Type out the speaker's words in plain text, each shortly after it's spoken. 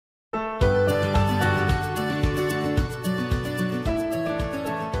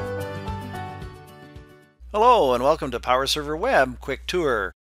Hello and welcome to PowerServer Web Quick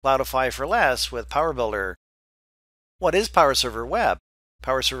Tour, Cloudify for Less with PowerBuilder. What is PowerServer Web?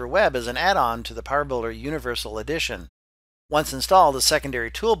 PowerServer Web is an add-on to the PowerBuilder Universal Edition. Once installed, the secondary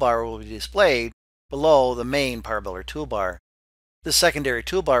toolbar will be displayed below the main PowerBuilder toolbar. This secondary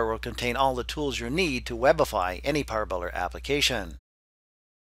toolbar will contain all the tools you need to webify any PowerBuilder application.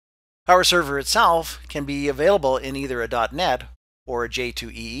 PowerServer itself can be available in either a .NET or a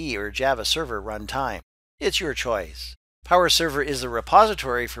J2EE or Java server runtime. It's your choice. PowerServer is the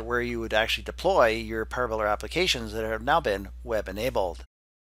repository for where you would actually deploy your PowerBuilder applications that have now been web-enabled.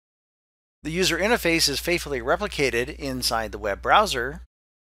 The user interface is faithfully replicated inside the web browser,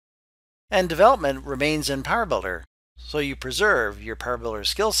 and development remains in PowerBuilder, so you preserve your PowerBuilder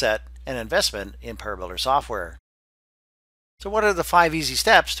skill set and investment in PowerBuilder software. So what are the 5 easy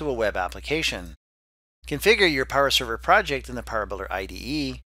steps to a web application? Configure your PowerServer project in the PowerBuilder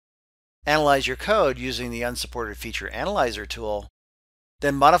IDE. Analyze your code using the Unsupported Feature Analyzer tool.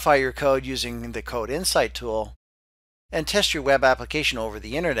 Then modify your code using the Code Insight tool. And test your web application over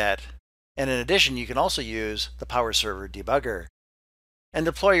the internet. And in addition, you can also use the PowerServer debugger. And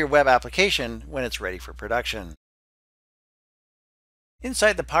deploy your web application when it's ready for production.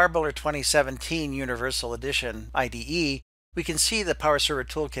 Inside the PowerBuilder 2017 Universal Edition IDE, we can see the PowerServer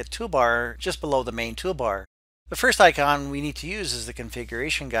Toolkit toolbar just below the main toolbar. The first icon we need to use is the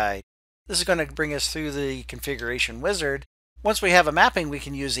configuration guide. This is going to bring us through the configuration wizard. Once we have a mapping, we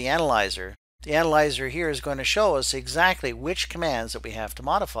can use the analyzer. The analyzer here is going to show us exactly which commands that we have to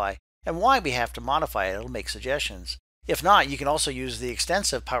modify and why we have to modify it. It'll make suggestions. If not, you can also use the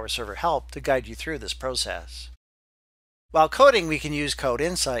extensive PowerServer help to guide you through this process. While coding, we can use Code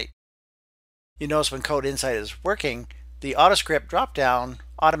Insight. You notice when Code Insight is working, the AutoScript dropdown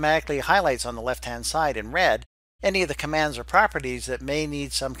automatically highlights on the left-hand side in red any of the commands or properties that may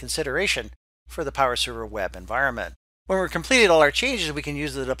need some consideration for the PowerServer web environment. When we've completed all our changes, we can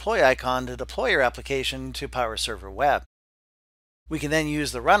use the deploy icon to deploy your application to PowerServer web. We can then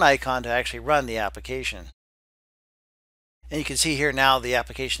use the run icon to actually run the application. And you can see here now the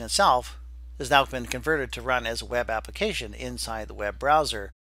application itself has now been converted to run as a web application inside the web browser,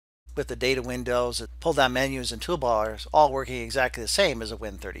 with the data windows, pull-down menus, and toolbars all working exactly the same as a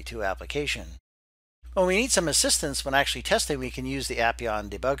Win32 application. When we need some assistance when actually testing, we can use the Appeon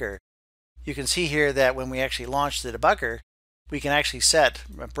debugger. You can see here that when we actually launch the debugger, we can actually set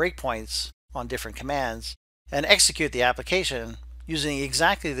breakpoints on different commands and execute the application using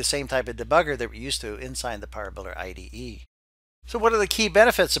exactly the same type of debugger that we're used to inside the PowerBuilder IDE. So what are the key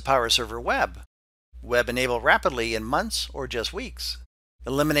benefits of PowerServer Web? Web enable rapidly in months or just weeks.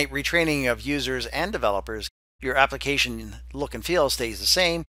 Eliminate retraining of users and developers. Your application look and feel stays the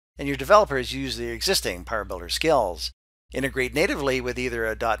same, and your developers use the existing PowerBuilder skills. Integrate natively with either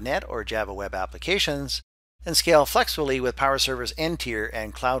a .NET or Java web applications, and scale flexibly with PowerServer's N-tier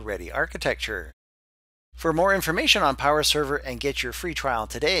and cloud-ready architecture. For more information on PowerServer and get your free trial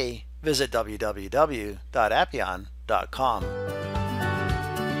today, visit www.appeon.com.